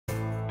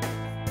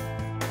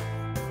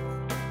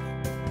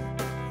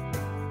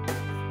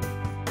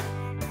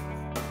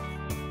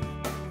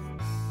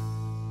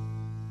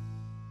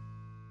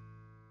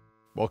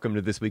Welcome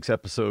to this week's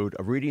episode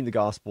of Reading the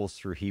Gospels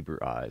Through Hebrew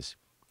Eyes.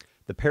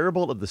 The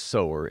parable of the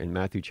sower in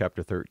Matthew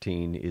chapter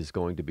 13 is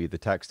going to be the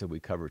text that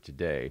we cover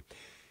today.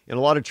 In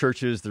a lot of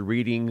churches, the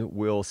reading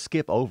will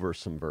skip over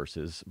some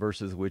verses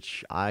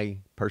which I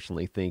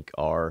personally think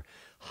are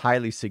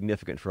highly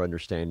significant for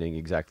understanding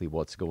exactly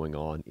what's going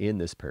on in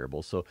this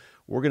parable. So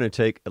we're going to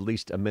take at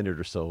least a minute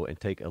or so and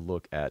take a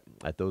look at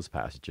those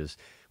passages,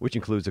 which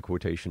includes a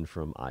quotation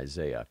from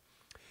Isaiah.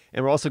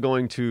 And we're also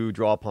going to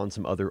draw upon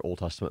some other Old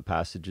Testament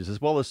passages,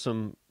 as well as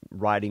some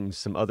writings,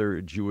 some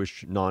other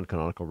Jewish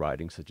non-canonical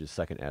writings, such as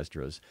 2nd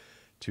Esdras,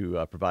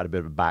 to provide a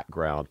bit of a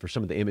background for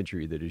some of the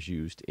imagery that is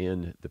used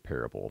in the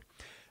parable.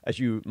 As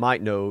you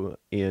might know,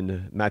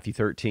 in Matthew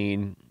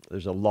 13,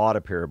 there's a lot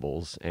of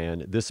parables,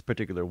 and this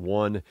particular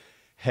one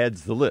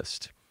heads the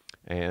list.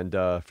 And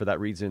for that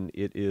reason,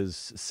 it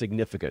is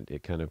significant.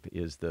 It kind of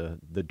is the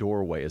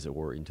doorway, as it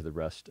were, into the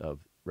rest of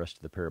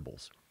the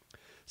parables.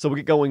 So we'll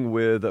get going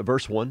with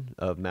verse 1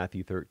 of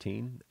Matthew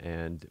 13,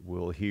 and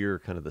we'll hear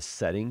kind of the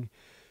setting,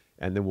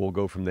 and then we'll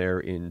go from there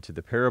into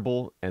the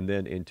parable and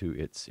then into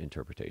its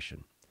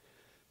interpretation.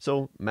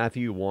 So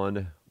Matthew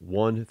 1,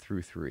 1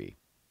 through 3.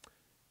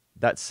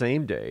 That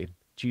same day,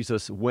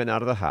 Jesus went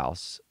out of the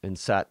house and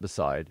sat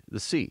beside the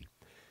sea,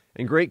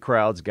 and great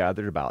crowds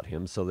gathered about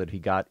him, so that he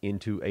got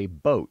into a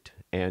boat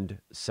and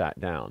sat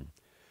down.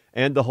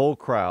 And the whole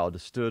crowd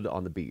stood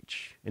on the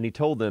beach, and he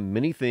told them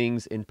many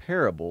things in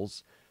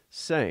parables,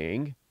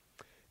 saying,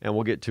 and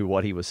we'll get to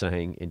what he was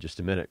saying in just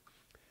a minute.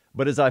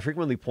 But as I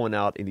frequently point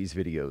out in these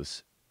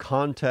videos,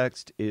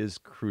 context is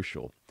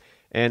crucial.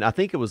 And I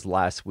think it was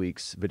last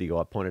week's video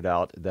I pointed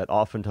out that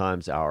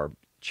oftentimes our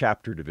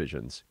chapter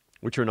divisions,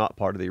 which are not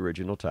part of the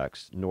original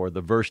text, nor the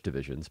verse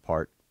divisions,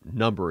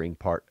 numbering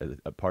part of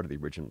the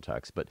original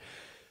text, but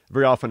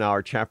very often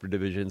our chapter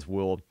divisions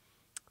will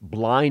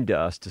blind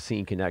us to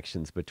seeing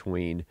connections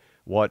between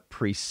what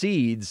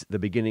precedes the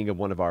beginning of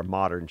one of our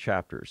modern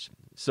chapters.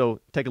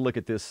 So take a look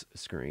at this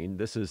screen.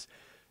 This is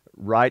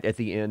right at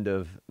the end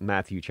of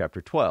Matthew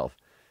chapter 12.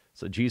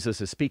 So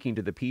Jesus is speaking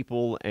to the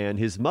people, and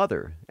his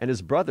mother and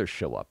his brothers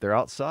show up. They're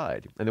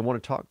outside, and they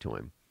want to talk to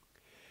him.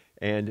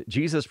 And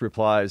Jesus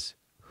replies,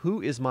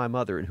 "Who is my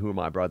mother and who are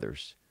my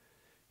brothers?"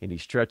 And he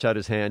stretched out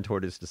his hand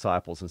toward his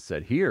disciples and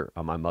said, "Here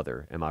are my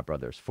mother and my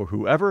brothers. For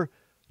whoever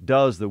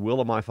does the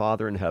will of my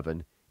Father in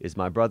heaven is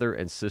my brother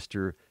and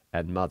sister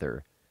and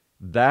mother."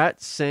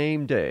 That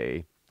same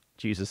day,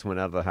 Jesus went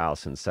out of the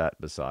house and sat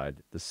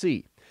beside the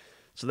sea.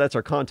 So that's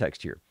our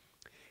context here.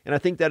 And I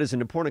think that is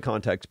an important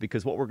context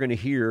because what we're going to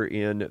hear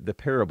in the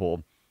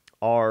parable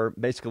are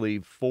basically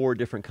four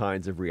different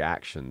kinds of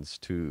reactions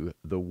to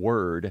the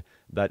word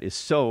that is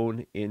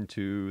sown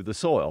into the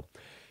soil.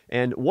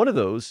 And one of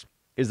those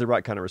is the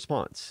right kind of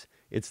response.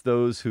 It's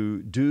those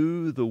who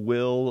do the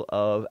will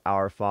of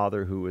our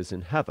Father who is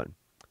in heaven.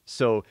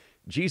 So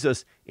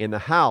Jesus in the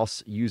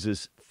house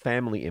uses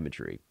family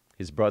imagery,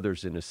 his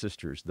brothers and his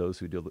sisters, those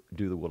who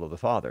do the will of the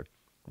Father.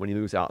 When he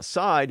moves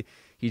outside,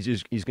 he's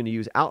going to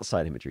use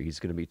outside imagery. He's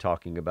going to be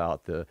talking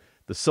about the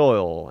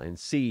soil and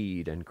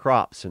seed and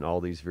crops and all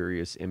these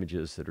various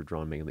images that are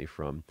drawn mainly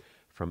from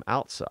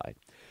outside.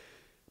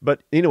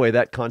 But anyway,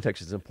 that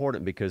context is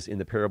important because in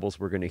the parables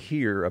we're going to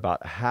hear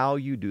about how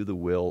you do the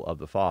will of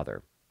the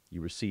Father.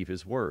 You receive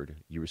his word.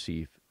 You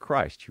receive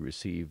Christ. You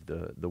receive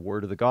the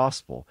word of the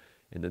gospel.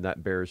 And then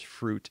that bears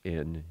fruit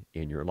in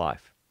your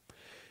life.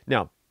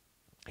 Now,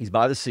 he's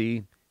by the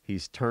sea.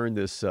 He's turned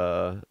this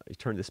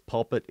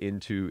pulpit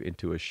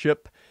into a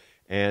ship,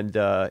 and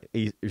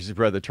he's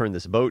rather turned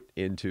this boat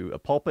into a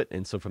pulpit.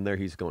 And so from there,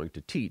 he's going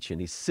to teach,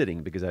 and he's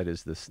sitting because that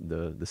is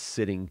the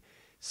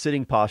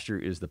sitting posture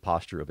is the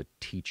posture of a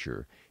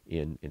teacher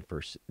in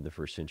the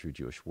first century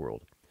Jewish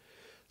world.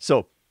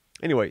 So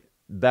anyway,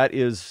 that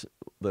is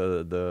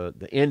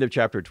the end of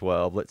chapter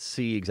 12. Let's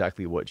see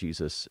exactly what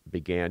Jesus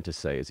began to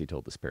say as he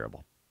told this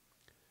parable.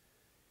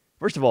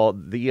 First of all,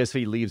 the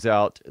ESV leaves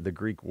out the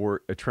Greek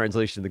word, a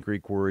translation of the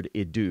Greek word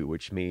idu,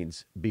 which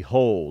means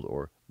behold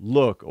or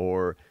look,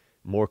 or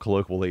more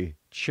colloquially,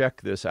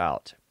 check this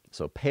out.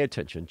 So pay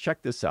attention,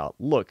 check this out,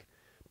 look,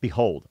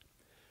 behold.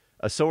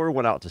 A sower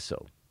went out to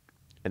sow,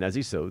 and as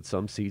he sowed,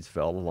 some seeds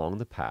fell along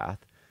the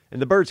path,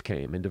 and the birds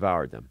came and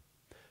devoured them.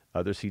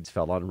 Other seeds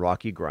fell on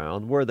rocky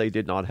ground where they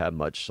did not have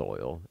much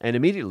soil, and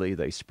immediately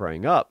they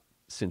sprang up,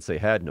 since they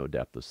had no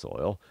depth of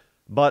soil.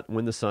 But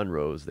when the sun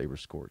rose, they were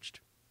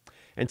scorched.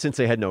 And since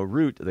they had no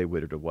root, they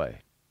withered away.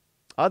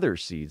 Other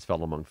seeds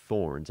fell among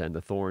thorns, and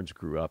the thorns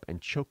grew up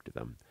and choked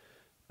them.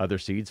 Other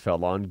seeds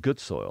fell on good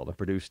soil and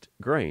produced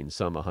grain,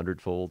 some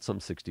 100-fold, some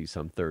 60,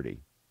 some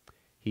 30.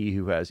 He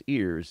who has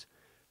ears,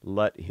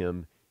 let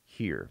him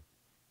hear.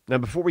 Now,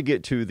 before we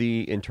get to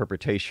the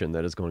interpretation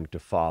that is going to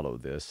follow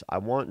this, I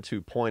want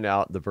to point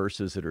out the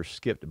verses that are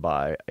skipped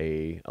by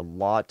a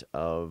lot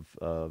of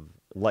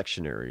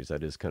lectionaries,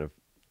 that is kind of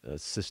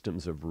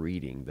systems of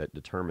reading that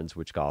determines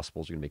which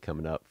gospels are going to be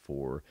coming up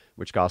for,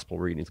 which gospel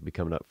readings will be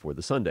coming up for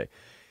the Sunday.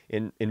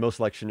 In most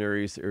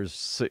lectionaries,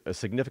 there's a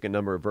significant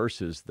number of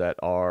verses that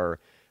are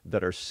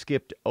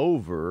skipped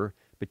over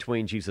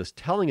between Jesus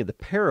telling the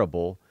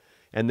parable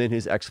and then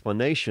his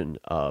explanation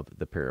of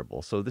the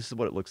parable. So this is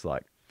what it looks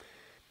like.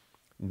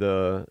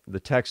 The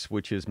text,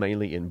 which is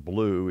mainly in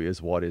blue,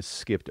 is what is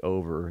skipped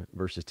over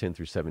verses 10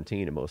 through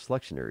 17 in most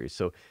lectionaries.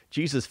 So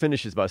Jesus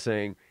finishes by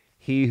saying,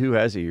 "He who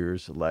has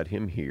ears, let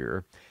him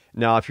hear."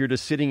 Now, if you're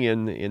just sitting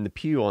in the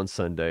pew on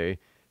Sunday,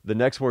 the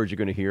next words you're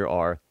going to hear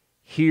are,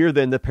 "Hear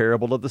then the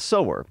parable of the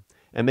sower."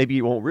 And maybe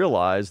you won't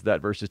realize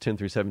that verses 10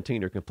 through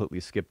 17 are completely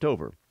skipped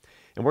over.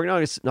 And we're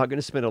not going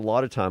to spend a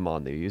lot of time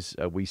on these.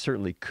 We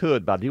certainly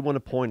could, but I do want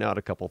to point out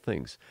a couple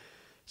things.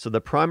 So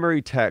the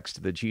primary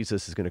text that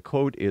Jesus is going to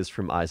quote is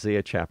from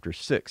Isaiah chapter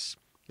 6.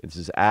 This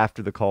is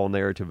after the call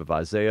narrative of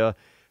Isaiah,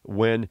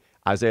 when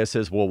Isaiah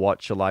says, "Well,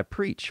 what shall I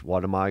preach?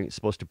 What am I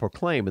supposed to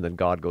proclaim?" And then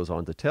God goes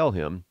on to tell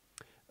him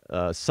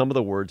some of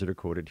the words that are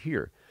quoted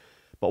here.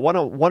 But what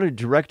I want to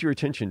direct your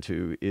attention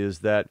to is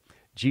that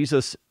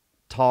Jesus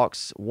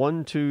talks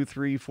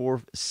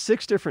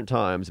 6 different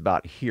times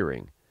about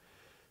hearing.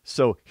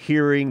 So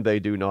hearing they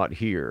do not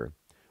hear,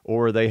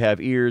 or they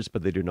have ears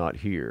but they do not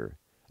hear.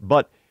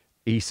 But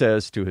he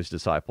says to his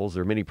disciples,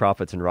 there are many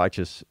prophets and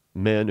righteous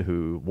men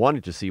who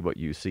wanted to see what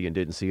you see and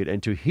didn't see it,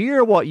 and to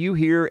hear what you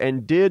hear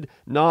and did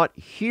not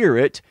hear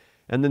it.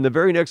 And then the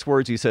very next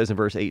words he says in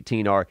verse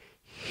 18 are,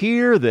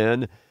 "Hear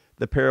then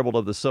the parable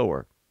of the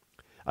sower."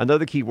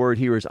 Another key word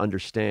here is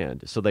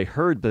understand. So they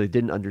heard, but they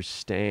didn't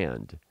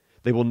understand.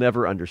 They will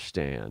never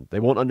understand. They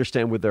won't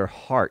understand with their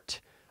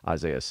heart,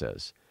 Isaiah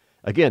says.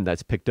 Again,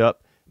 that's picked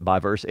up by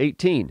verse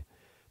 18.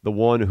 "The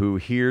one who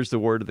hears the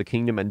word of the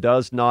kingdom and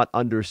does not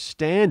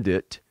understand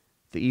it,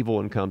 the evil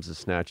one comes and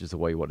snatches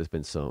away what has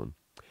been sown."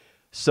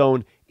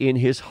 Sown in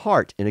his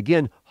heart. And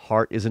again,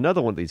 heart is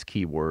another one of these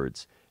key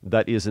words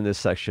that is in this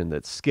section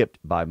that's skipped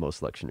by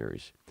most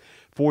lectionaries.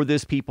 "For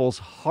this people's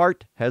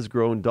heart has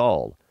grown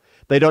dull.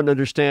 They don't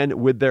understand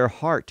with their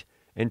heart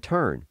and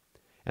turn."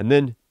 And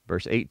then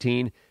verse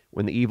 18,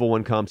 "When the evil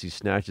one comes, he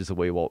snatches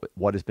away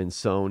what has been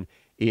sown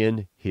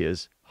in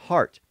his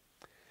heart."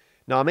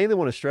 Now, I mainly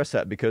want to stress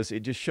that because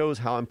it just shows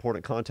how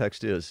important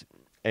context is.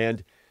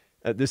 And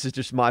this is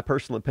just my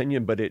personal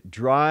opinion, but it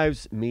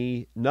drives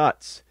me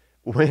nuts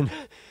when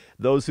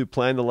those who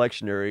plan the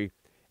lectionary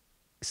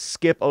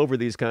skip over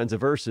these kinds of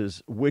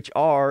verses, which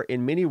are,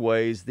 in many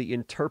ways, the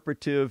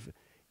interpretive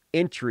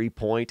entry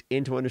point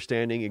into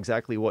understanding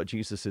exactly what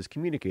Jesus is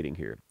communicating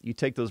here. You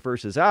take those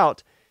verses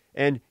out,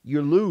 and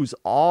you lose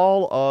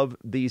all of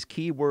these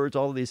key words,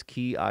 all of these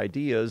key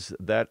ideas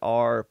that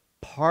are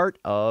part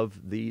of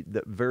the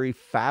very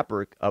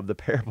fabric of the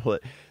parable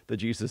that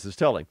Jesus is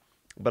telling.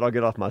 But I'll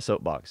get off my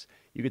soapbox.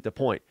 You get the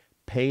point.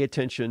 Pay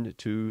attention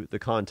to the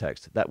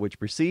context, that which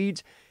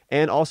precedes,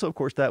 and also, of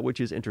course, that which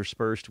is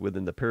interspersed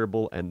within the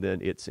parable and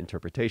then its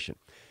interpretation.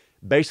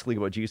 Basically,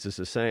 what Jesus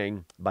is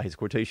saying by his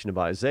quotation of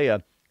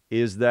Isaiah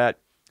is that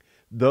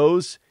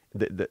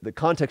the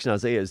context in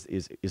Isaiah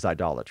is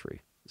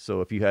idolatry.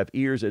 So if you have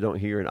ears that don't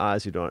hear and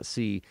eyes that do not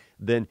see,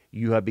 then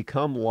you have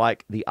become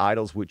like the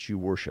idols which you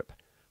worship,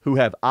 who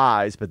have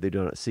eyes but they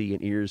do not see,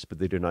 and ears but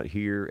they do not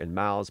hear, and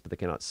mouths but they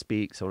cannot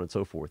speak, so on and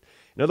so forth.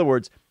 In other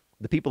words,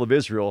 the people of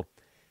Israel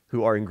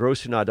who are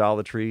engrossed in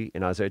idolatry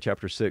in Isaiah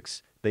chapter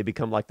 6, they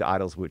become like the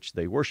idols which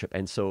they worship,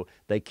 and so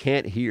they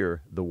can't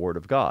hear the word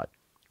of God.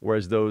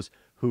 Whereas those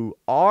who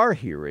are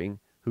hearing,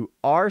 who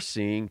are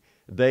seeing,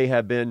 they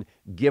have been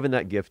given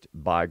that gift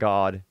by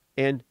God,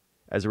 and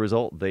as a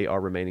result, they are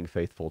remaining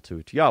faithful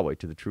to Yahweh,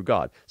 to the true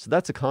God. So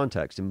that's a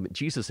context. And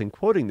Jesus, in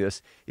quoting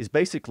this, is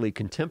basically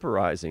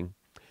contemporizing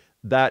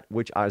that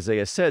which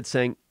Isaiah said,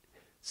 saying,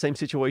 same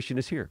situation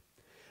is here.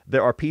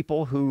 There are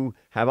people who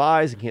have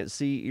eyes and can't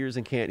see, ears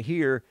and can't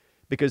hear,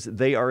 because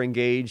they are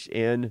engaged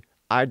in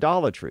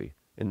idolatry.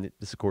 And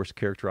this, of course,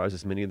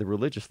 characterizes many of the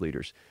religious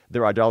leaders.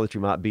 Their idolatry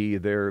might be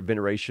their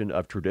veneration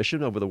of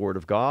tradition over the Word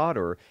of God,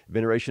 or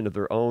veneration of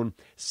their own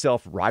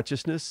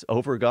self-righteousness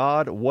over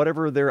God.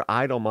 Whatever their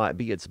idol might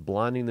be, it's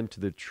blinding them to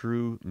the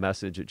true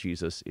message that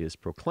Jesus is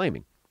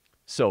proclaiming.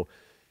 So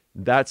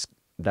that's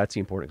the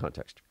important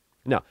context.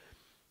 Now,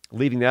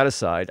 leaving that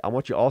aside, I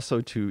want you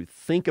also to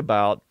think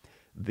about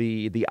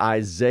the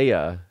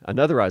Isaiah,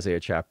 another Isaiah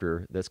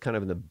chapter that's kind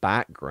of in the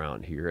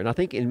background here. And I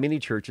think in many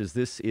churches,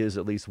 this is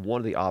at least one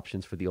of the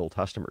options for the Old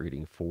Testament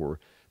reading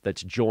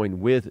that's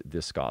joined with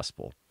this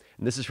gospel.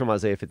 And this is from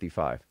Isaiah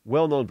 55,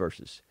 well-known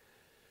verses.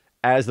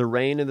 "As the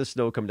rain and the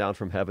snow come down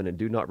from heaven and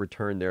do not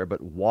return there,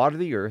 but water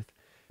the earth,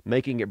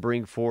 making it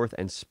bring forth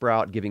and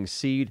sprout, giving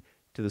seed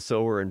to the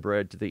sower and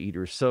bread to the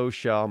eater, so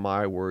shall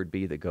my word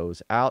be that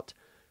goes out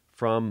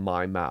from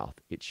my mouth.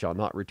 It shall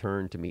not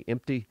return to me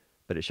empty,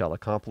 but it shall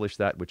accomplish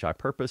that which I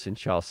purpose and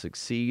shall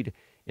succeed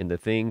in the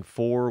thing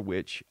for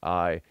which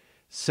I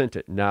sent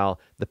it." Now,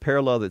 the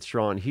parallel that's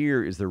drawn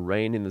here is the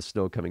rain and the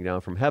snow coming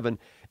down from heaven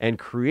and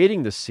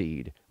creating the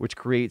seed, which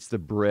creates the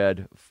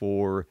bread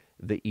for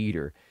the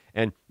eater.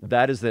 And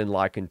that is then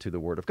likened to the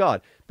Word of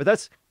God. But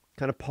that's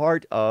kind of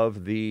part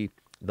of the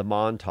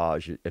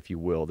montage, if you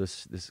will,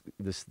 these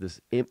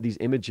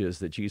images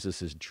that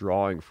Jesus is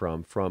drawing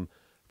from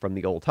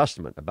the Old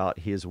Testament about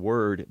his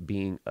word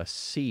being a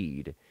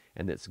seed,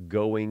 and it's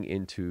going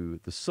into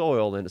the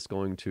soil, and it's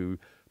going to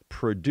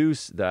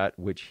produce that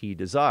which he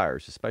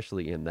desires,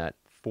 especially in that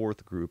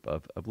fourth group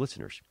of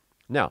listeners.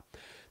 Now,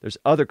 there's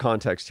other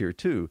context here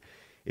too.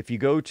 If you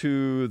go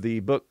to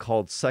the book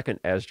called Second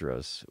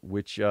Esdras,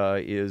 which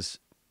is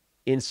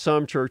in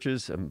some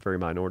churches, a very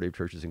minority of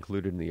churches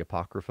included in the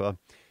Apocrypha,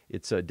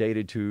 it's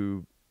dated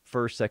to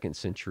 1st, 2nd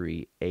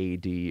century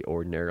AD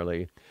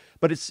ordinarily,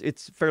 but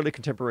it's fairly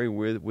contemporary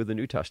with the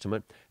New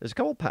Testament. There's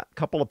a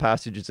couple of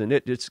passages in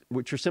it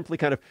which are simply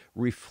kind of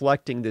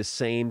reflecting this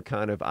same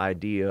kind of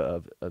idea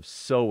of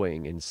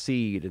sowing and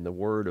seed and the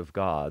Word of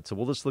God. So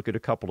we'll just look at a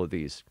couple of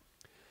these.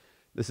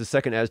 This is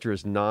 2nd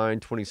Esdras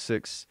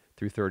 9:26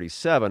 through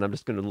 37. I'm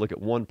just going to look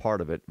at one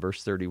part of it,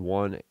 verse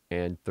 31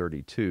 and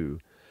 32.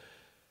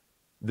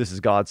 This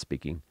is God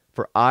speaking.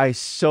 For I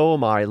sow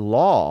my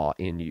law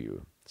in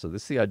you. So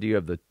this is the idea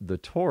of the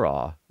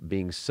Torah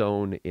being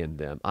sown in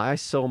them. I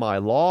sow my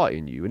law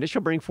in you, and it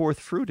shall bring forth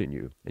fruit in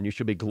you, and you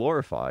shall be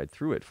glorified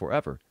through it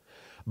forever.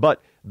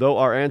 But though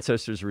our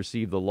ancestors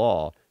received the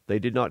law, they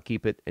did not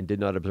keep it and did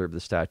not observe the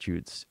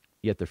statutes.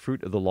 Yet the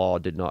fruit of the law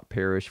did not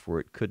perish, for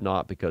it could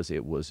not, because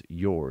it was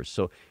yours.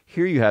 So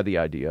here you have the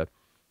idea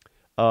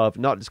of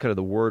not just kind of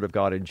the Word of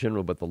God in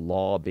general, but the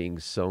law being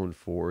sown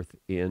forth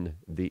in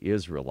the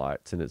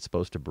Israelites, and it's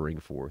supposed to bring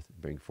forth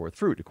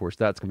fruit. Of course,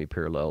 that's going to be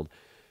paralleled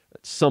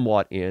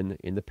somewhat in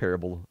the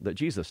parable that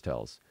Jesus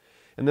tells.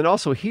 And then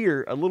also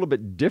here, a little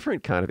bit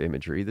different kind of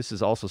imagery. This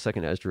is also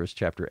 2nd Esdras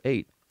chapter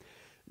 8.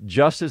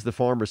 Just as the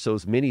farmer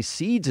sows many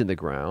seeds in the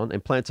ground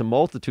and plants a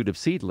multitude of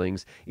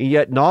seedlings, and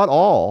yet not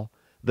all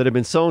that have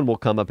been sown will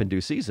come up in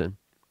due season,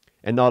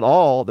 and not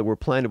all that were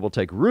planted will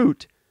take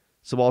root,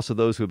 so also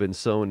those who have been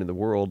sown in the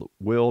world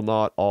will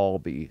not all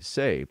be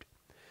saved.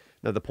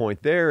 Now the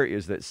point there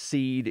is that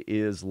seed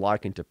is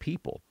likened to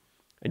people.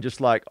 And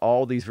just like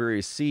all these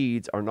various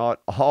seeds are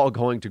not all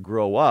going to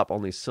grow up,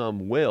 only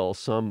some will,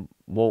 some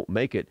won't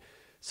make it.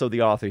 So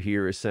the author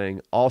here is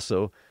saying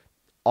also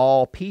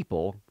all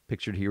people,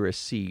 pictured here as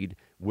seed,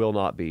 will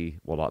not be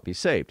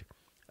saved.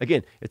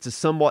 Again,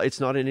 it's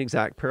not an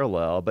exact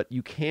parallel, but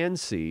you can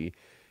see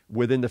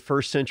within the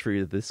first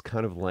century this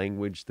kind of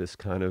language, these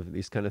kind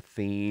of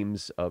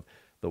themes of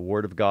the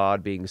Word of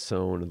God being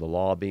sown and the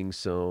law being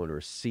sown, or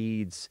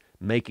seeds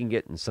making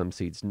it and some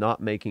seeds not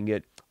making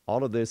it.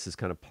 All of this is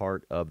kind of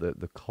part of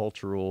the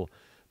cultural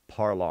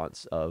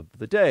parlance of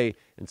the day.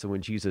 And so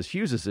when Jesus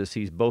uses this,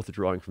 he's both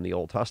drawing from the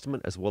Old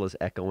Testament as well as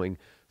echoing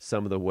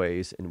some of the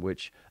ways in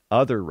which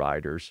other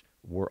writers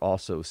were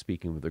also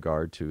speaking with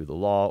regard to the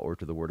law or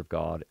to the Word of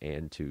God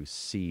and to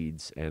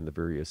seeds and the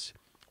various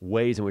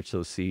ways in which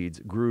those seeds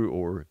grew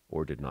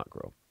or did not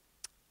grow.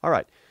 All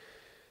right,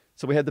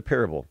 so we had the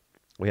parable.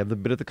 We have the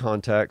bit of the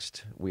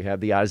context. We have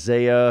the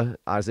Isaiah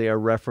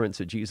reference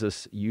that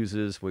Jesus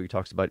uses where he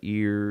talks about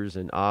ears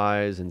and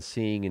eyes and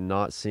seeing and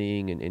not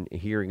seeing and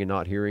hearing and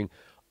not hearing,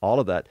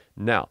 all of that.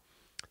 Now,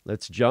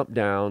 let's jump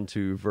down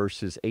to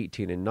verses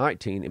 18 and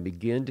 19 and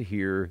begin to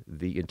hear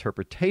the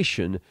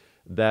interpretation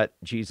that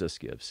Jesus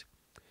gives.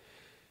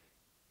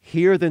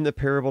 Hear then the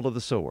parable of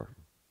the sower.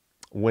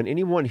 When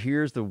anyone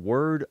hears the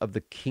word of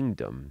the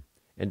kingdom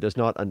and does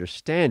not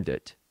understand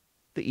it,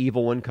 the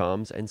evil one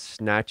comes and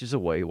snatches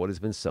away what has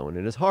been sown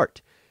in his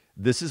heart.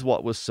 This is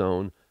what was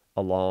sown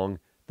along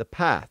the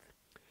path.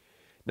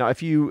 Now,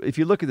 if you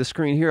look at the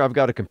screen here, I've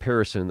got a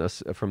comparison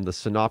from the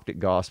Synoptic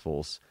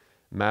Gospels,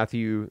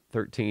 Matthew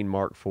 13,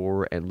 Mark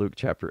 4, and Luke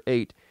chapter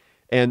 8.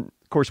 And,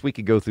 of course, we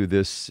could go through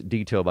this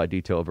detail by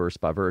detail, verse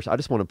by verse. I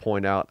just want to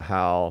point out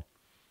how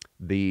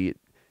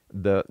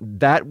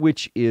that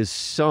which is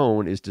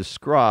sown is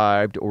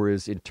described or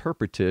is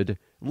interpreted a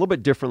little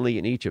bit differently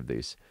in each of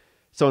these.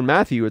 So in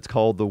Matthew, it's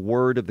called the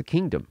word of the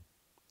kingdom.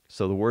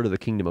 So the word of the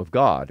kingdom of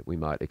God, we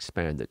might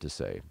expand it to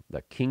say.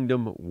 The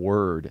kingdom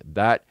word,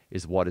 that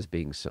is what is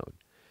being sown.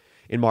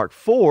 In Mark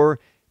 4,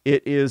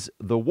 it is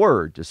the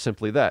word, just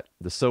simply that.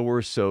 The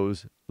sower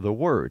sows the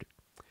word.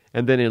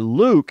 And then in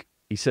Luke,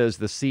 he says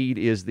the seed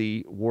is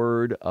the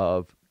word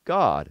of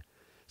God.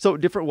 So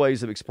different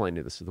ways of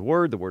explaining this. The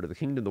word of the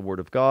kingdom, the word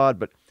of God.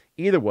 But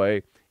either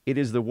way, it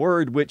is the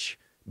word which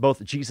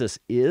both Jesus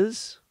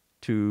is,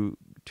 to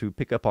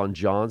pick up on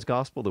John's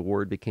gospel, the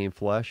word became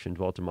flesh and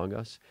dwelt among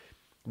us.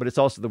 But it's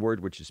also the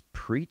word which is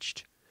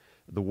preached,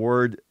 the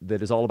word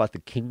that is all about the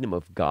kingdom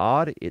of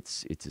God,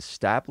 its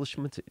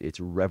establishment,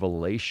 its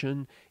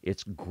revelation,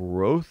 its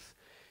growth,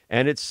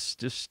 and it's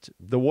just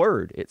the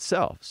word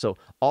itself. So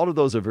all of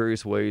those are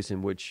various ways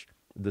in which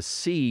the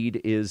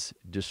seed is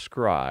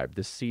described,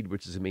 the seed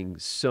which is being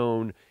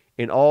sown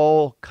in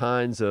all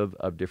kinds of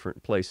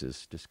different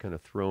places, just kind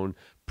of thrown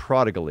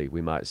prodigally,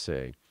 we might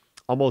say.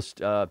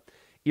 Almost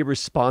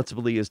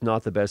irresponsibly is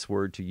not the best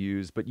word to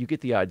use, but you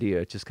get the idea.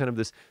 It's just kind of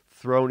this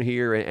thrown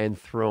here and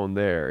thrown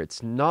there.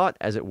 It's not,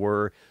 as it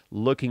were,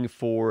 looking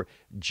for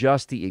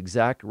just the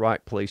exact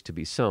right place to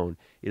be sown.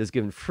 It is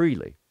given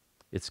freely.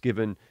 It's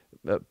given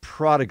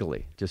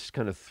prodigally, just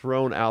kind of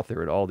thrown out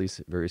there at all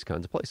these various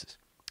kinds of places.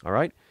 All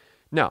right?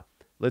 Now,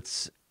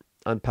 let's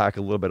unpack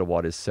a little bit of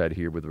what is said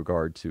here with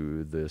regard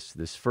to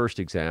this first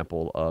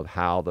example of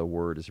how the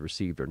word is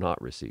received or not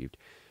received.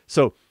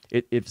 So,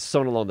 It's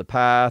sown along the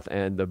path,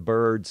 and the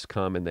birds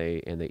come and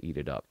they eat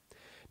it up.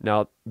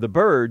 Now, the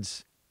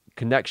birds'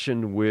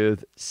 connection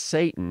with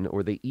Satan,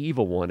 or the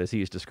evil one, as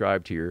he is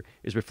described here,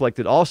 is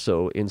reflected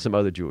also in some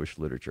other Jewish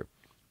literature.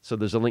 So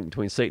there's a link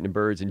between Satan and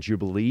birds in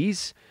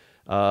Jubilees,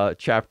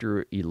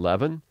 chapter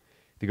 11.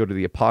 If you go to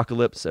the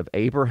Apocalypse of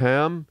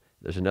Abraham,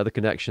 there's another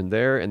connection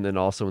there, and then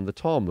also in the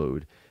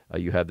Talmud,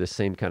 you have this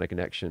same kind of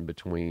connection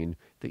between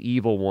the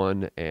evil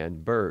one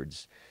and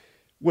birds,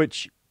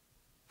 which,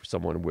 for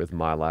someone with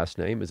my last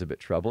name, is a bit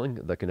troubling,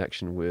 the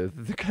connection with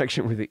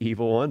the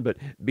evil one. But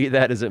be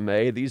that as it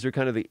may, these are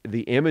kind of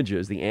the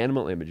images, the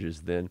animal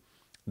images then,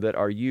 that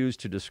are used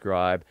to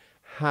describe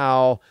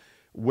how,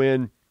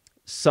 when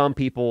some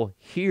people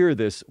hear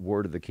this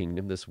word of the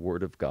kingdom, this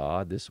word of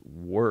God, this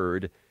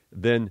word,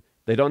 then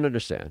they don't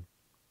understand.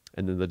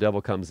 And then the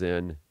devil comes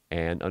in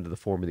and under the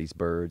form of these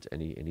birds,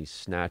 and he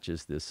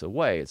snatches this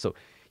away. And so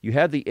you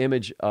have the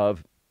image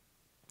of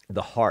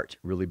the heart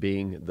really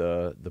being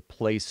the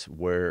place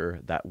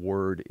where that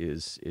word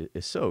is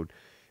sowed.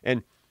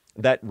 And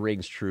that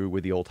rings true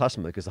with the Old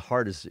Testament, because the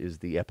heart is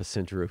the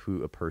epicenter of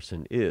who a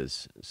person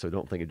is. So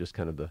don't think of just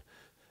kind of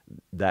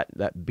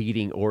that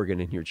beating organ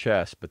in your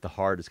chest, but the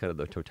heart is kind of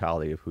the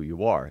totality of who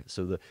you are.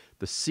 So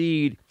the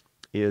seed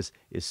is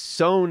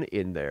sown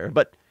in there,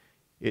 but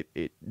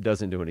it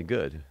doesn't do any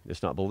good.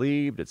 It's not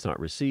believed, it's not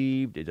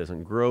received, it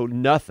doesn't grow,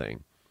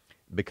 nothing,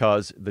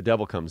 because the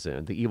devil comes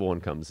in, the evil one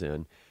comes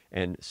in,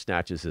 and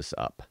snatches this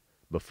up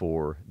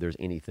before there's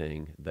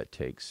anything that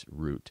takes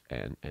root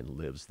and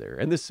lives there.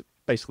 And this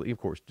basically, of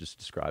course, just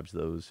describes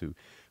those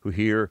who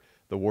hear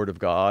the word of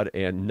God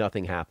and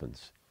nothing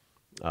happens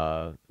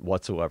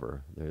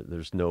whatsoever.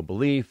 There's no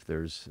belief.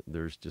 There's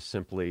just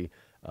simply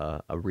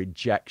a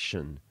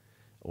rejection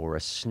or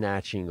a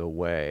snatching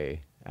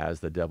away,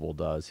 as the devil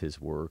does his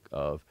work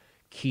of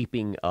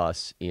keeping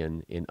us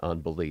in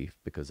unbelief,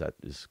 because that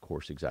is, of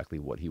course, exactly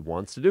what he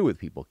wants to do with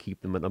people.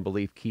 Keep them in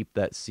unbelief, keep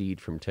that seed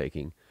from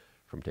taking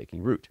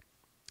root.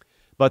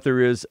 But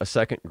there is a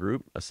second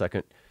group, a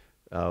second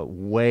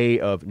way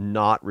of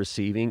not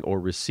receiving or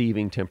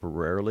receiving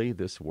temporarily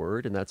this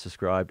word, and that's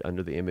described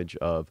under the image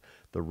of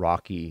the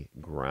rocky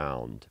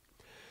ground.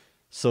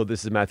 So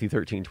this is Matthew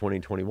 13, 20,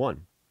 and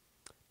 21.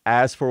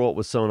 As for what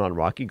was sown on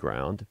rocky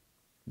ground,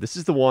 this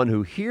is the one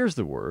who hears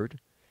the word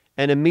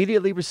and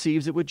immediately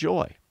receives it with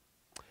joy.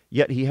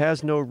 Yet he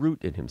has no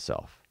root in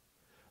himself,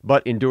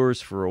 but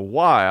endures for a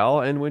while,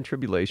 and when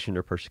tribulation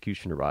or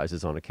persecution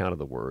arises on account of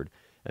the word,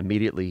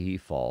 immediately he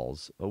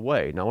falls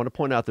away. Now I want to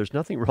point out there's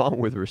nothing wrong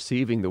with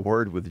receiving the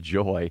word with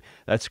joy.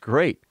 That's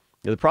great.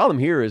 Now, the problem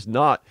here is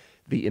not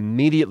the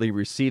immediately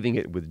receiving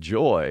it with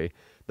joy.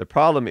 The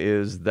problem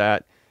is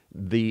that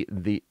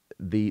the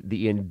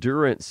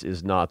endurance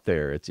is not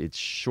there. It's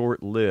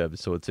short-lived,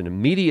 so it's an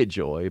immediate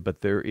joy,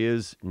 but there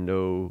is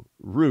no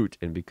root,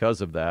 and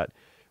because of that,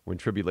 when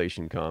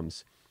tribulation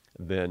comes,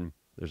 then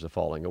there's a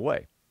falling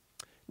away.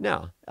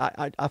 Now,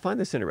 I find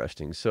this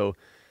interesting. So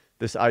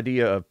this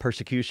idea of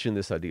persecution,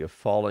 this idea of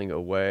falling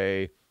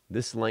away,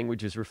 this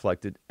language is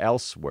reflected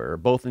elsewhere,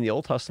 both in the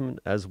Old Testament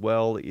as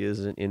well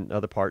as in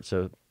other parts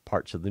of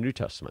the New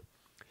Testament.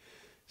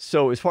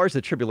 So as far as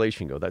the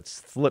tribulation go,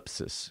 that's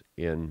thlipsis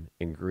in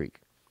Greek.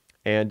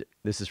 And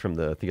this is from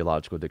the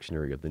Theological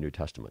Dictionary of the New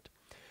Testament.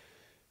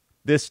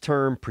 This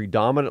term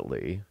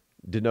predominantly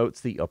denotes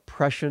the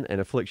oppression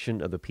and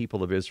affliction of the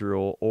people of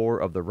Israel or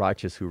of the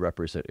righteous who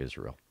represent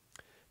Israel.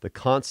 The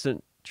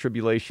constant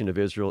tribulation of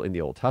Israel in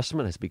the Old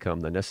Testament has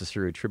become the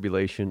necessary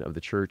tribulation of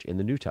the church in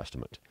the New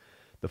Testament.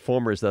 The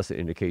former is thus an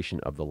indication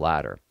of the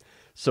latter.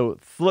 So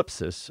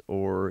thlipsis,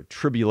 or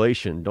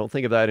tribulation, don't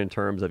think of that in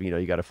terms of,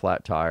 you got a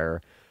flat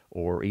tire,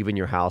 or even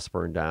your house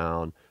burned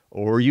down,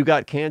 or you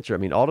got cancer. I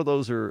mean, all of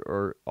those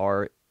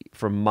are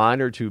from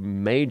minor to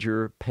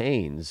major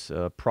pains,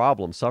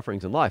 problems,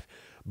 sufferings in life.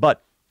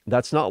 But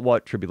that's not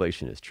what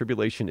tribulation is.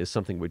 Tribulation is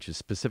something which is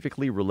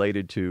specifically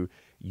related to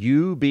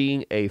you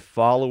being a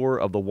follower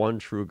of the one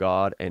true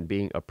God and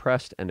being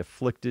oppressed and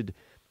afflicted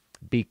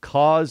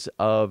because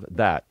of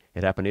that.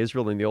 It happened to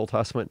Israel in the Old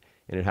Testament,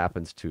 and it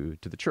happens to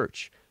the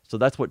church. So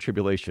that's what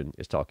tribulation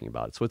is talking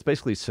about. So it's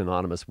basically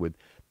synonymous with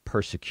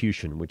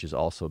persecution, which is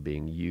also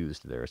being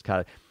used there. It's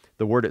kind of,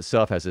 the word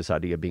itself has this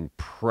idea of being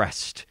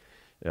pressed.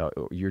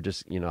 You're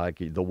just, like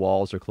the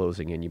walls are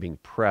closing in, you're being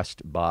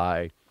pressed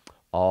by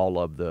all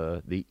of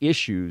the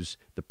issues,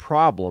 the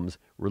problems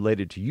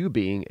related to you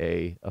being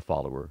a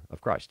follower of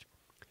Christ.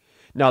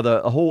 Now,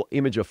 the whole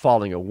image of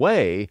falling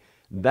away,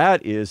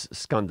 that is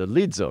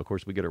skandalizo. Of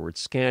course, we get our word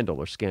scandal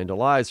or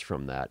scandalize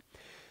from that.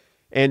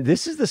 And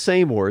this is the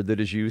same word that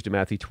is used in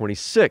Matthew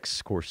 26.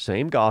 Of course,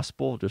 same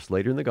gospel, just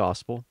later in the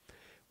gospel.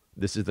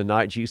 This is the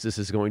night Jesus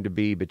is going to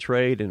be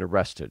betrayed and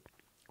arrested.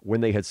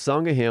 When they had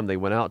sung a hymn, they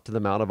went out to the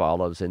Mount of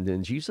Olives, and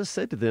then Jesus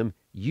said to them,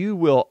 "You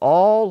will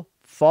all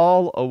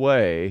fall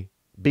away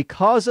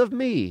because of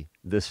me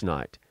this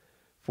night.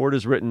 For it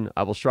is written,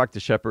 I will strike the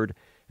shepherd,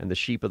 and the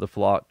sheep of the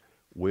flock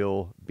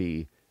will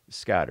be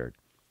scattered."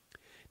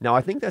 Now,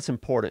 I think that's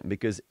important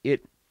because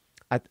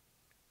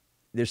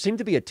there seemed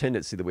to be a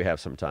tendency that we have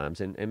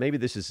sometimes, and maybe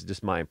this is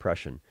just my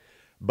impression,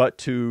 but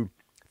to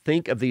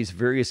think of these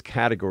various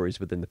categories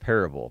within the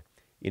parable.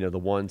 The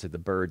ones that the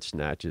bird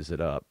snatches it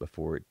up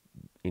before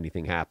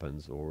anything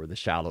happens, or the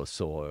shallow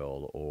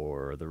soil,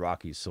 or the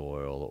rocky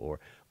soil, or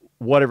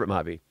whatever it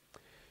might be.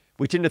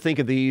 We tend to think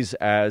of these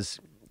as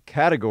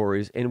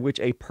categories in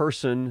which a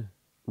person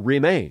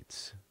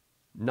remains.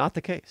 Not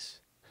the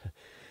case.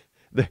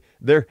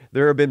 There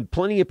have been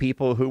plenty of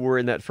people who were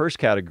in that first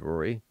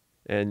category,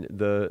 and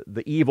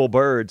the evil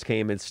birds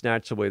came and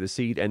snatched away the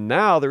seed, and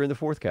now they're in the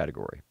fourth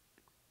category.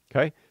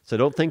 Okay? So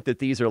don't think that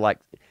these are like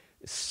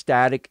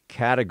static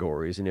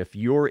categories, and if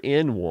you're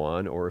in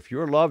one, or if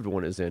your loved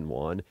one is in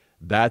one,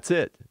 that's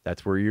it.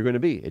 That's where you're going to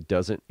be. It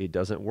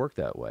doesn't work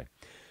that way.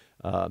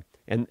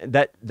 And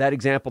that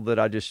example that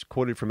I just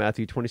quoted from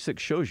Matthew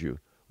 26 shows you.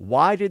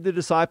 Why did the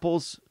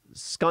disciples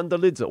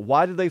skandalizo?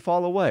 Why did they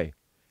fall away?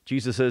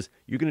 Jesus says,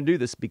 you're going to do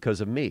this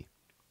because of me.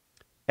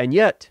 And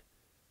yet,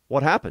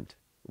 what happened?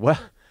 Well,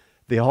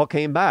 they all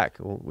came back,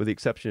 with the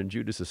exception of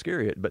Judas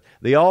Iscariot, but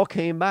they all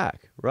came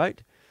back,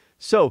 right?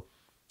 So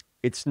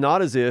it's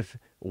not as if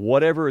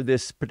whatever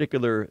this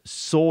particular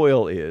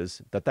soil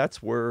is,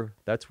 that's where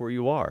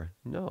you are.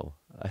 No,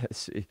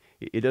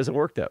 it doesn't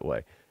work that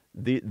way.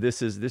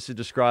 This is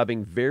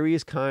describing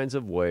various kinds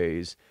of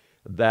ways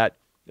that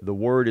the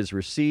word is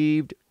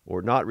received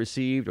or not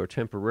received or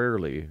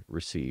temporarily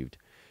received,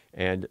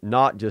 and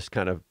not just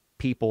kind of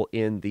people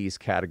in these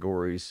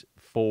categories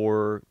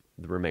for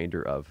the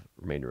remainder of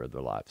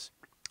their lives.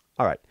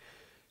 All right.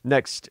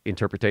 Next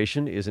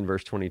interpretation is in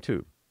verse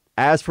 22.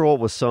 As for what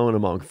was sown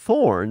among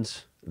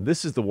thorns,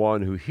 this is the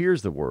one who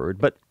hears the word,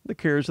 but the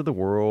cares of the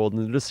world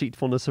and the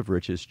deceitfulness of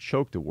riches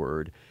choke the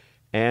word,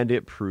 and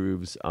it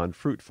proves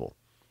unfruitful.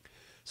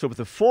 So with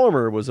the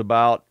former was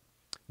about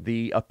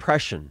the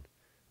oppression,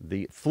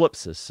 the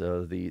thlipsis,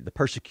 the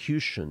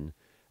persecution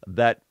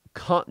that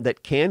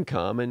can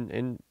come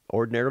and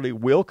ordinarily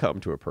will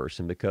come to a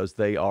person because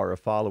they are a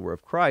follower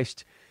of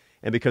Christ,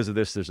 and because of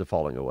this there's a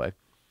falling away.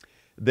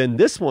 Then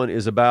this one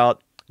is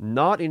about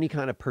not any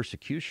kind of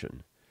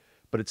persecution,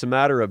 but it's a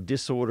matter of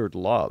disordered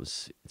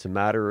loves. It's a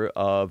matter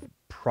of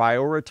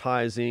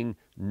prioritizing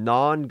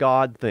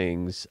non-God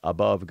things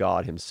above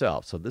God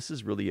himself. So this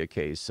is really a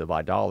case of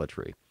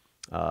idolatry.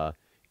 It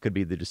could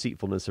be the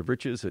deceitfulness of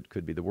riches. It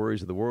could be the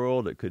worries of the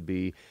world. It could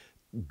be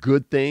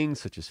good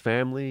things such as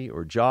family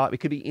or job. It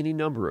could be any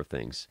number of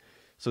things.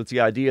 So it's the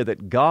idea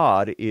that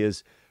God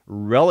is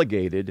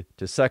relegated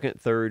to second,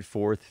 third,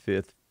 fourth,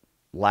 fifth,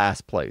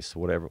 last place,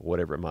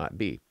 whatever it might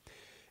be.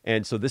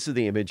 And so this is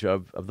the image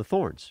of the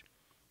thorns.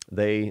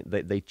 They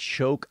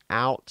choke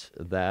out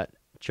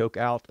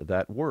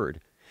that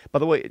word. By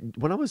the way,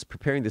 when I was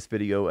preparing this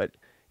video,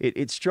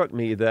 it struck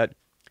me that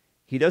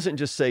he doesn't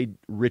just say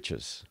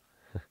riches.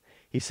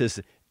 He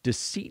says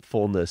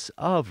deceitfulness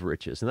of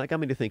riches. And that got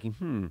me to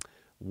thinking,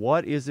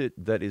 what is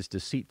it that is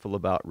deceitful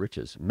about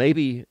riches?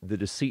 Maybe the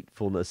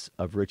deceitfulness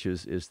of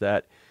riches is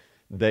that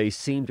they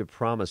seem to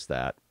promise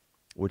that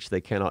which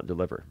they cannot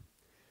deliver.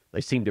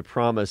 They seem to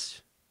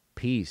promise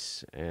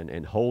peace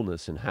and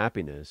wholeness and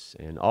happiness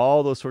and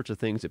all those sorts of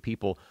things that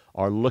people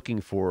are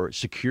looking for,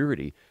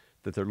 security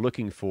that they're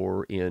looking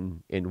for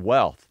in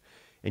wealth.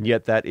 And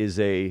yet that is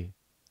a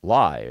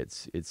lie.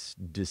 It's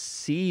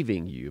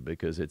deceiving you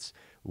because it's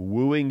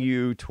wooing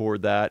you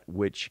toward that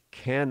which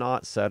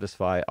cannot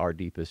satisfy our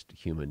deepest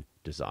human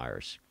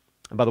desires.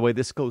 And by the way,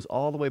 this goes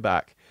all the way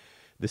back.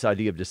 This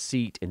idea of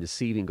deceit and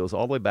deceiving goes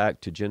all the way back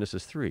to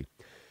Genesis 3.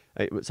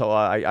 So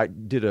I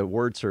did a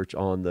word search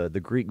on the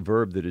Greek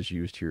verb that is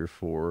used here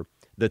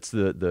that's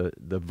the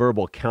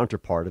verbal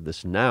counterpart of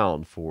this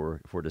noun for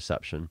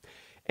deception.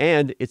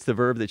 And it's the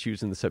verb that's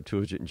used in the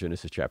Septuagint in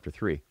Genesis chapter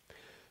 3.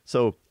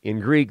 So in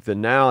Greek, the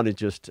noun is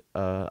just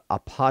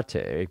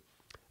apate,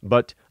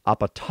 but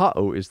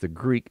apatao is the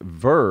Greek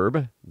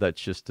verb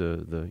that's just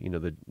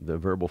the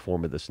verbal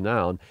form of this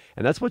noun,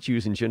 and that's what's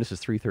used in Genesis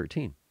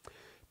 3:13.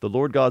 The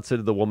Lord God said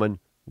to the woman,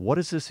 "What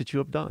is this that you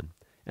have done?"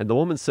 And the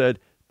woman said,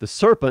 "The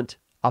serpent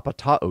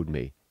apataoed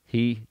me;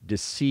 he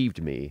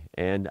deceived me,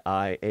 and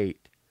I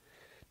ate."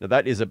 Now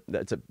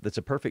that's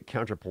a perfect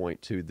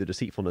counterpoint to the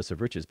deceitfulness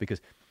of riches, because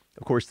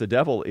of course the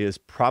devil is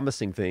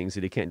promising things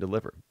that he can't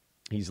deliver.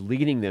 He's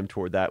leading them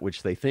toward that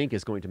which they think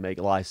is going to make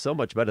life so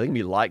much better. They can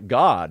be like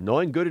God,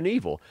 knowing good and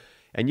evil.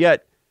 And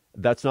yet,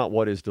 that's not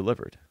what is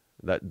delivered.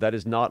 That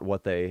is not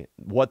what they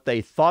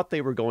thought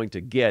they were going to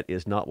get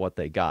is not what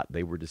they got.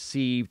 They were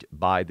deceived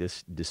by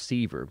this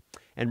deceiver.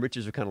 And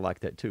riches are kind of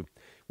like that too.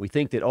 We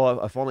think that,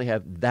 if I only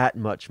have that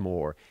much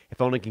more, if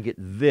I only can get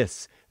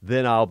this,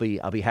 then I'll be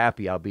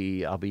happy. I'll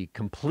be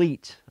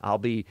complete. I'll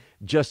be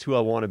just who I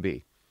want to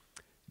be.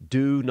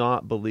 Do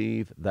not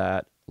believe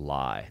that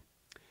lie.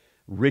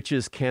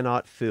 Riches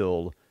cannot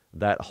fill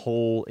that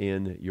hole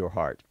in your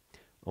heart.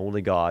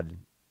 Only God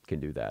can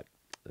do that.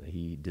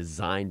 He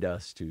designed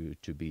us to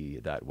be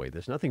that way.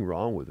 There's nothing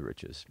wrong with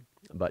riches,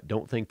 but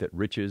don't think that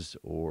riches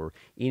or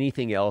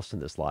anything else in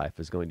this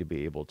life is going to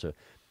be able to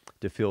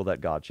fill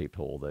that God-shaped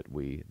hole that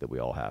we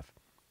all have.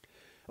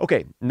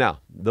 Okay,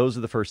 now, those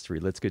are the first three.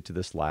 Let's get to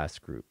this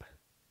last group.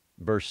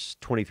 Verse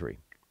 23.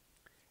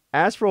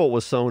 As for what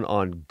was sown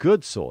on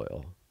good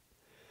soil,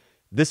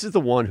 this is the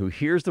one who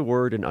hears the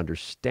word and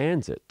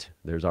understands it.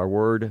 There's our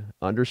word,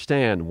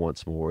 understand,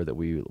 once more, that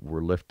we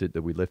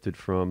lifted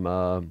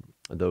from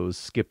those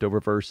skipped over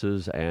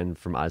verses and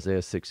from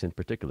Isaiah 6 in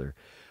particular.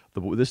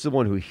 This is the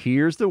one who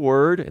hears the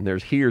word, and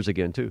there's hears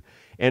again too,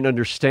 and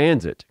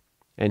understands it.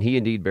 And he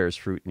indeed bears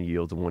fruit and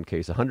yields, in one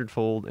case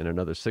 100-fold, in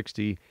another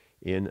 60,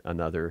 in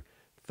another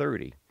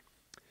 30.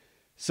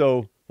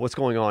 So what's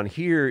going on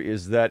here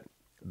is that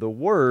the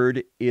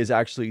word is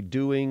actually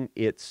doing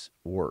its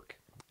work.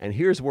 And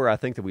here's where I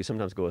think that we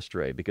sometimes go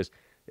astray, because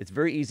it's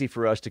very easy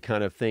for us to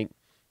kind of think,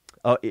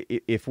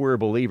 if we're a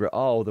believer,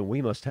 then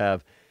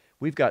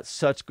we've got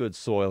such good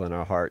soil in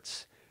our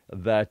hearts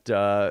that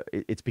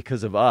it's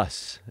because of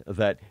us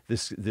that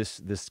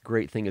this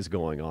great thing is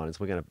going on. And so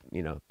we're going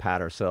to,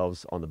 pat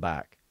ourselves on the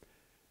back.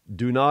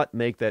 Do not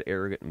make that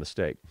arrogant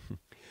mistake.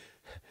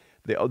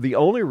 The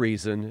only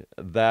reason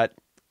that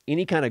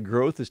any kind of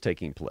growth is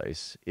taking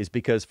place is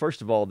because,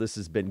 first of all, this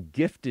has been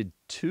gifted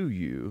to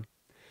you.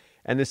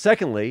 And then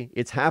secondly,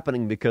 it's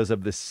happening because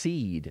of the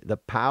seed. The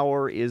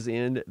power is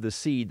in the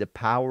seed. The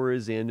power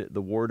is in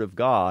the Word of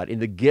God, in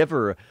the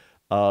giver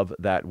of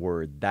that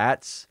Word.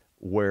 That's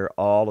where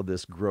all of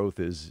this growth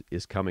is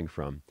coming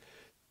from.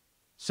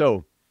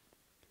 So,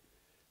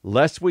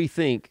 lest we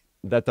think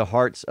that the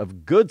hearts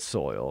of good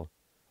soil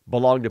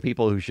belong to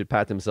people who should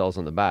pat themselves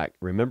on the back,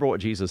 remember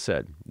what Jesus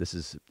said. This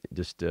is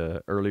just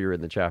earlier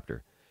in the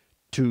chapter.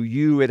 To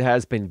you it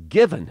has been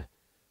given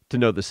to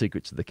know the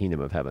secrets of the kingdom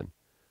of heaven,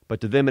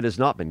 but to them it has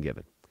not been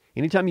given.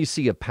 Anytime you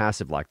see a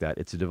passive like that,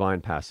 it's a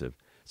divine passive.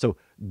 So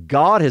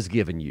God has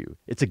given you.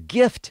 It's a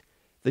gift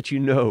that you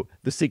know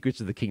the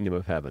secrets of the kingdom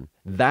of heaven.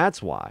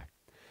 That's why.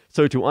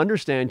 So to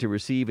understand, to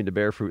receive, and to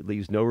bear fruit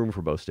leaves no room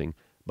for boasting,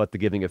 but the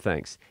giving of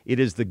thanks. It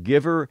is the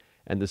giver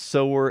and the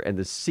sower and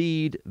the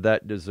seed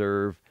that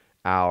deserve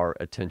our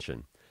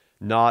attention,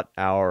 not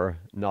our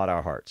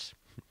hearts.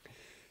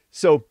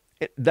 So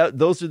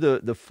those are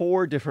the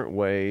four different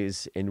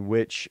ways in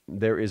which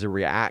there is a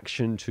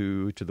reaction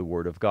to the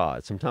Word of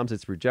God. Sometimes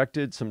it's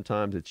rejected,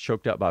 sometimes it's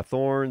choked out by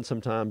thorns,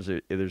 sometimes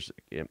there's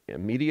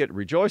immediate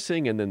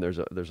rejoicing, and then there's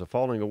a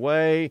falling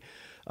away.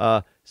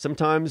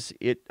 Sometimes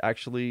it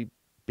actually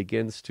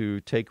begins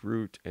to take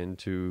root and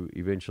to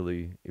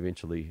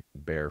eventually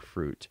bear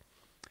fruit.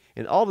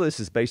 And all of this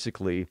is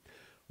basically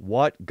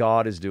what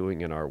God is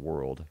doing in our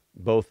world,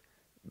 both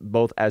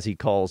as he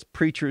calls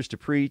preachers to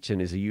preach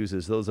and as he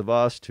uses those of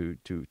us to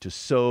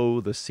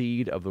sow the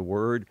seed of the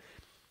word.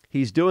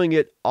 He's doing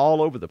it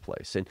all over the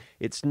place. And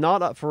it's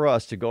not up for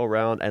us to go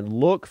around and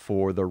look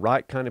for the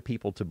right kind of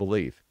people to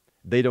believe.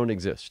 They don't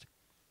exist.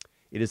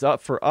 It is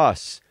up for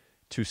us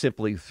to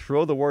simply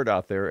throw the word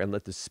out there and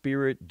let the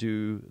Spirit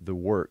do the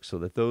work so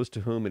that those to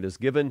whom it is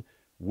given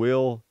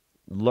will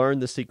learn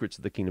the secrets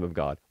of the kingdom of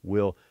God,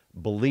 will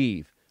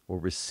believe, will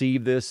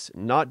receive this,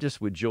 not just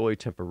with joy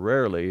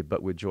temporarily,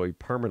 but with joy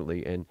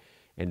permanently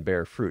and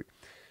bear fruit.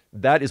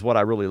 That is what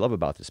I really love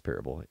about this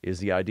parable, is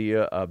the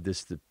idea of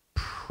the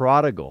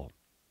prodigal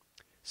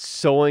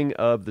sowing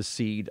of the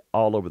seed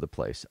all over the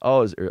place.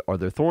 Are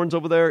there thorns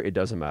over there? It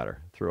doesn't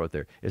matter. Throw it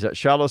there. Is that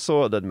shallow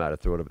soil? It doesn't matter.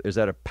 Throw it over. Is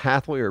that a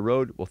pathway or a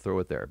road? We'll throw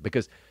it there.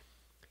 Because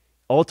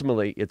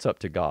ultimately, it's up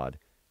to God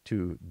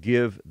to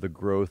give the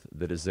growth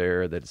that is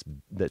there, that's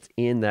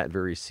in that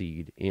very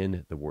seed,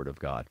 in the Word of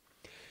God.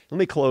 Let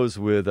me close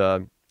with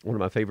one of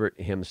my favorite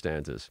hymn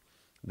stanzas.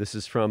 This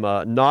is from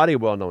not a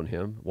well-known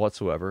hymn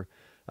whatsoever,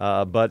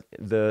 but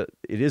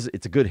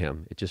it's a good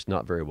hymn. It's just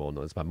not very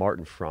well-known. It's by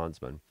Martin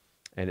Franzmann,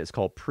 and it's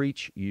called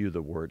 "Preach You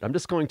the Word." I'm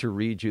just going to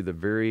read you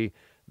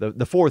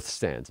the fourth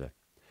stanza.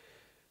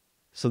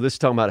 So this is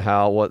talking about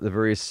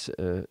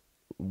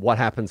what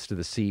happens to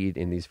the seed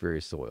in these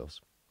various soils.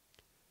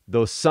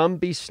 Though some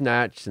be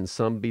snatched and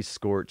some be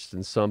scorched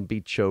and some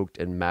be choked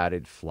and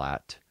matted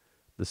flat,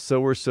 the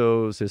sower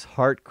sows, his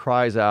heart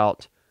cries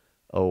out,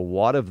 "Oh,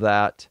 what of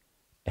that,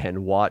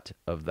 and what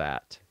of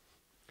that?"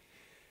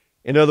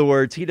 In other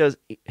words,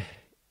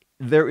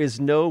 there is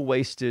no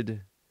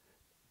wasted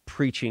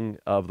preaching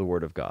of the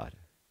Word of God.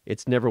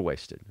 It's never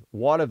wasted.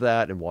 What of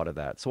that, and what of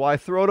that? So I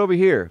throw it over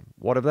here.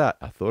 What of that?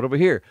 I throw it over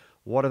here.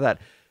 What of that?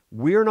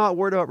 We're not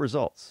worried about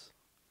results.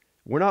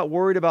 We're not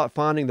worried about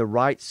finding the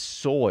right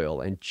soil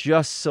and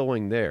just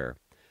sowing there.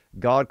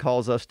 God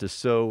calls us to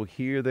sow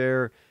here,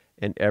 there,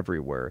 and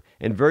everywhere.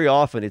 And very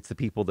often it's the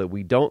people that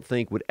we don't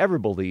think would ever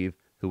believe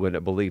who end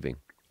up believing.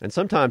 And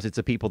sometimes it's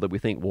the people that we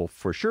think will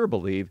for sure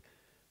believe,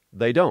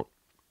 they don't.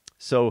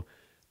 So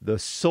the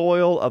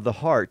soil of the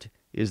heart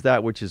is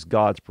that which is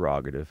God's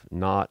prerogative,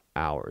 not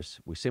ours.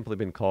 We've simply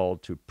been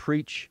called to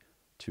preach,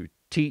 to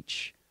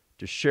teach,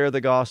 to share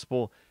the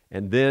gospel,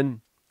 and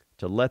then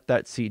to let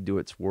that seed do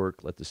its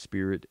work, let the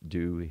Spirit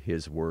do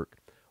His work,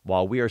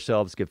 while we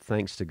ourselves give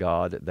thanks to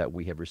God that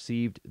we have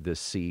received this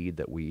seed,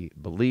 that we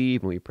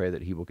believe, and we pray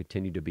that He will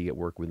continue to be at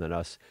work within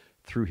us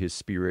through His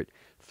Spirit,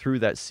 through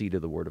that seed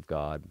of the Word of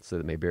God, so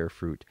that it may bear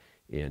fruit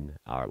in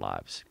our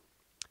lives.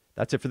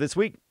 That's it for this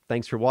week.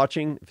 Thanks for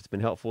watching. If it's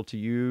been helpful to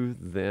you,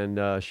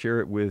 then share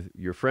it with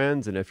your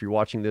friends. And if you're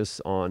watching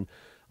this on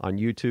on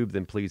YouTube,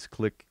 then please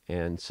click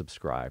and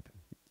subscribe.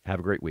 Have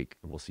a great week,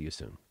 and we'll see you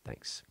soon.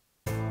 Thanks.